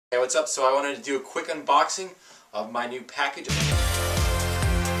Hey, what's up? So I wanted to do a quick unboxing of my new package.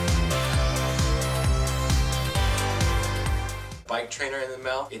 Bike trainer in the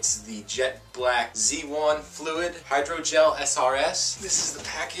mail. It's the JetBlack Z1 Fluid HydroGel SRS. This is the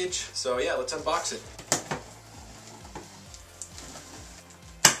package. So yeah, let's unbox it.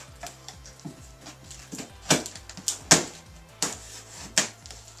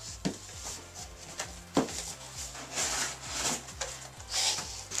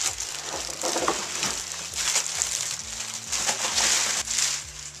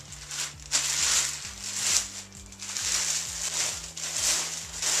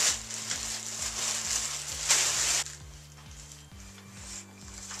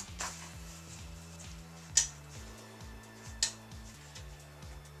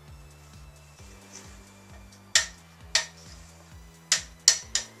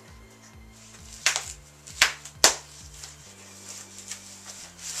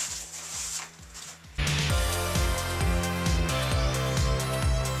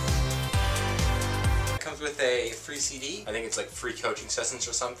 With a free CD. I think it's like free coaching sessions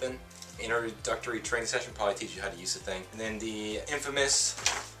or something. Introductory training session, probably teach you how to use the thing. And then the infamous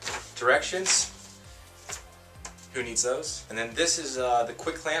directions. Who needs those? And then this is the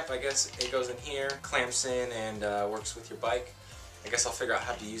quick clamp. I guess it goes in here, clamps in, and works with your bike. I guess I'll figure out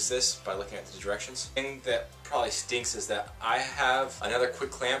how to use this by looking at the directions. The thing that probably stinks is that I have another quick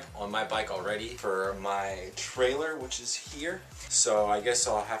clamp on my bike already for my trailer, which is here. So I guess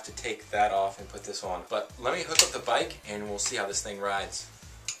I'll have to take that off and put this on. But let me hook up the bike and we'll see how this thing rides.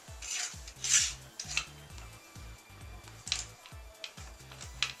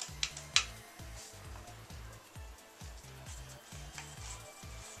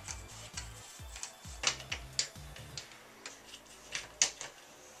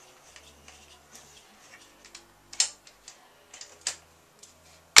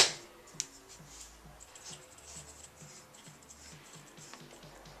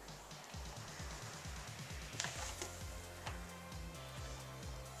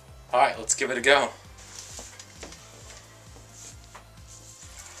 Alright, let's give it a go.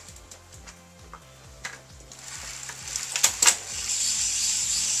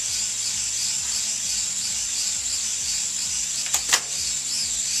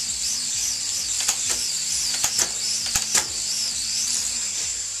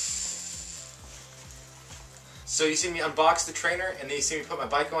 So you see me unbox the trainer, and then you see me put my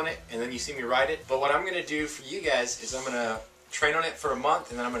bike on it, and then you see me ride it. But what I'm going to do for you guys is I'm going to train on it for a month,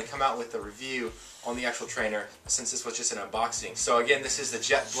 and then I'm going to come out with a review on the actual trainer, since this was just an unboxing. So again, this is the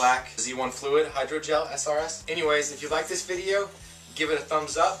JetBlack Z1 Fluid HydroGel SRS. Anyways, if you like this video, give it a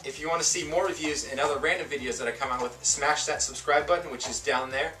thumbs up. If you want to see more reviews and other random videos that I come out with, smash that subscribe button, which is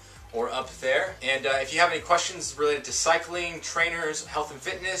down there or up there. And if you have any questions related to cycling, trainers, health and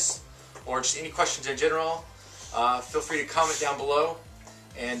fitness, or just any questions in general, feel free to comment down below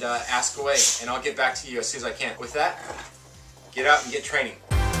and ask away, and I'll get back to you as soon as I can. With that, get out and get training.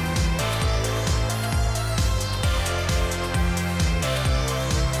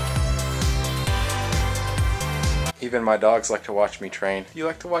 Even my dogs like to watch me train. You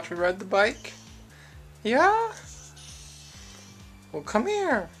like to watch me ride the bike? Yeah? Well, come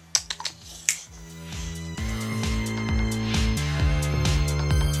here.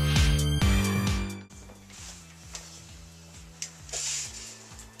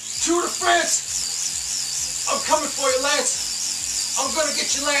 Tour de France! I'm coming for you, Lance! I'm gonna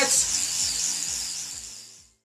get you, Lance!